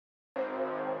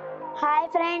Hi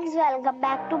friends, welcome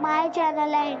back to my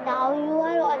channel and now you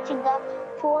are watching a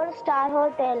 4-star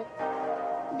hotel.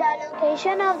 The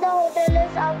location of the hotel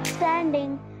is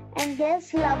outstanding and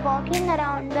guests love walking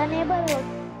around the neighborhood.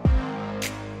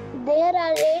 There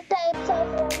are 8 types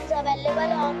of rooms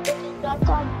available on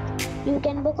booking.com. You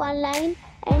can book online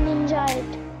and enjoy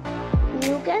it.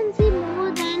 You can see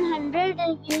more than 100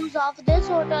 reviews of this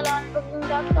hotel on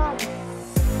booking.com.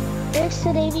 Its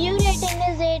review rating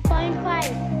is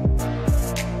 8.5.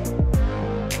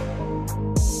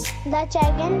 The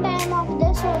check-in time of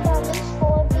this hotel is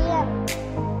 4 p.m.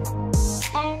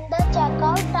 and the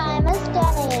check-out time is 10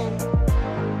 a.m.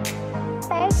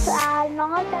 Pets are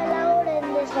not allowed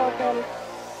in this hotel.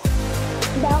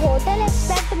 The hotel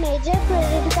accepts major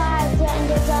credit cards and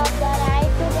reserves the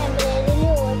right to temporarily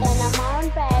hold an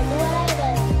amount prior to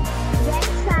arrival.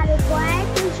 Guests are required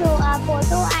to show a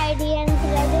photo ID and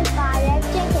credit card at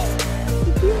check-in.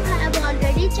 If you have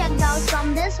already checked out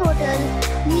from this hotel,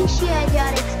 please share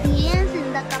your experience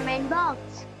in the comment box.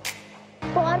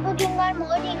 For booking or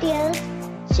more details,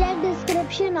 check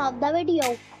description of the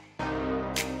video.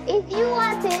 If you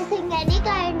are facing any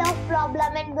kind of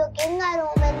problem in booking a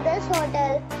room in this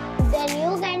hotel, then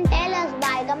you can tell us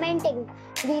by commenting.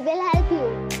 We will help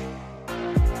you.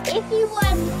 If you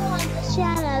are new on this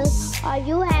channel or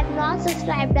you have not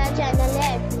subscribed our channel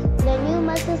yet, then you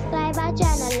must subscribe our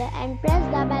channel and press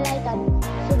the bell icon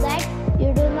so that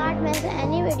you do not miss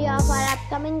any video of our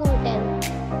upcoming hotel.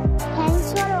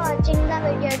 Thanks for watching the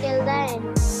video till the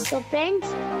end. So friends,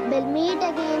 we'll meet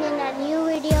again in a new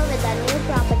video with a new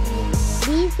property.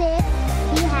 Be safe,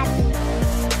 be happy.